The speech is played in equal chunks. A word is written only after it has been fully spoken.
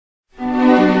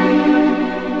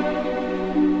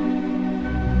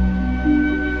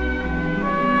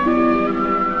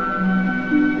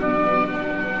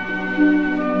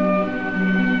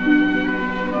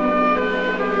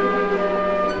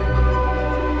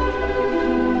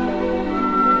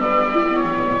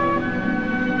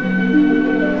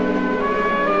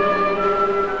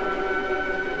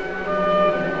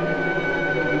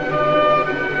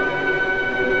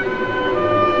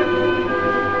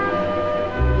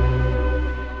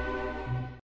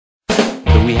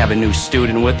We have a new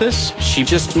student with us. She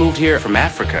just moved here from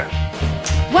Africa.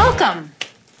 Welcome.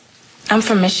 I'm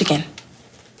from Michigan.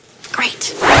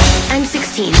 Great. I'm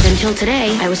 16. Until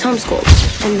today, I was homeschooled.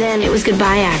 And then it was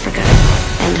goodbye, Africa.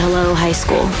 And hello, high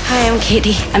school. Hi, I'm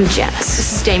Cady. I'm Janis.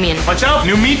 This is Damian. Watch out!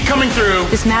 New meat coming through!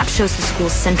 This map shows the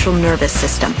school's central nervous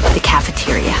system, the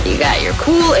cafeteria. You got your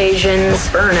cool Asians,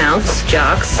 burnouts,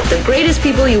 jocks, the greatest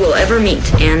people you will ever meet,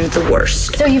 and the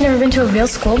worst. So you've never been to a real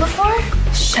school before?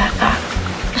 Shut up.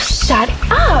 Shut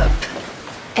up!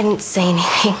 I didn't say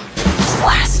anything.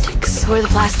 Plastics. Who are the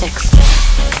plastics?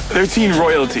 They're teen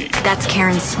royalty. That's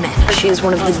Karen Smith. She is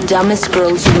one of the dumbest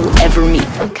girls you will ever meet.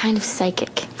 I'm kind of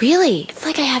psychic. Really? It's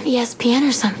like I have ESPN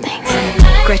or something.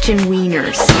 Gretchen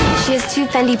Wieners. She has 2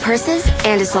 Fendi purses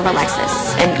and a silver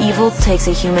Lexus. And evil takes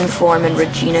a human form in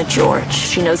Regina George.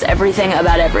 She knows everything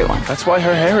about everyone. That's why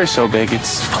her hair is so big.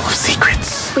 It's full of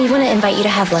secrets. We want to invite you to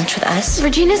have lunch with us.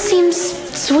 Regina seems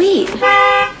sweet.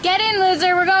 Get in,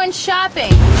 loser. We're going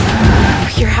shopping.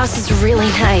 Your house is really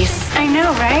nice. I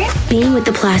know, right? Being with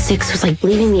the plastics was like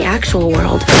leaving the actual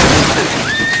world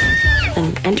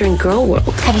and entering girl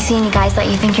world. Have you seen any guys that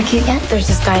you think are cute yet? There's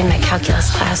this guy in my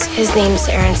calculus class. His name's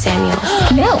Aaron Samuels.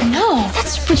 No.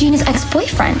 That's Regina's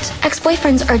ex-boyfriend.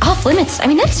 Ex-boyfriends are off limits. I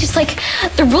mean, that's just like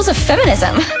the rules of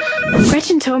feminism.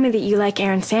 Gretchen told me that you like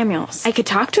Aaron Samuels. I could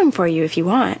talk to him for you if you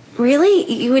want.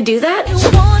 Really? You would do that? You're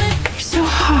so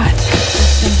hot.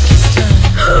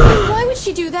 Why would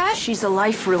she do that? She's a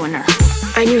life ruiner.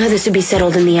 I knew how this would be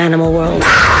settled in the animal world.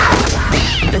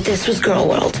 But this was girl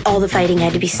world. All the fighting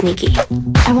had to be sneaky.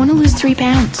 I want to lose 3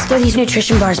 pounds. They're these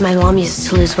nutrition bars my mom uses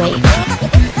to lose weight.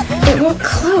 It won't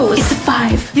close. It's a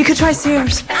 5. You could try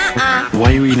Sears. Why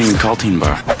are you eating a Caltine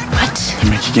bar? What? You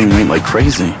make you gain weight like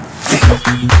crazy.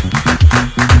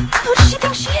 Who does she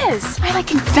think she is? I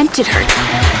like invented her.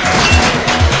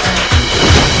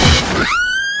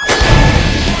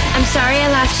 I'm sorry I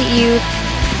laughed at you.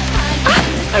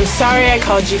 I'm sorry I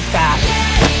called you fat.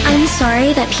 I'm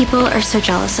sorry that people are so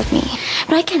jealous of me,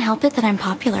 but I can't help it that I'm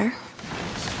popular.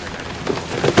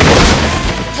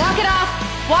 Walk it off.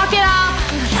 Walk it off.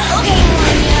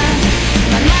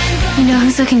 You know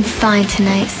who's looking fine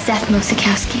tonight? Seth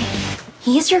Mosikowski.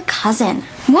 He's your cousin.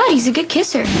 What? He's a good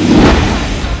kisser.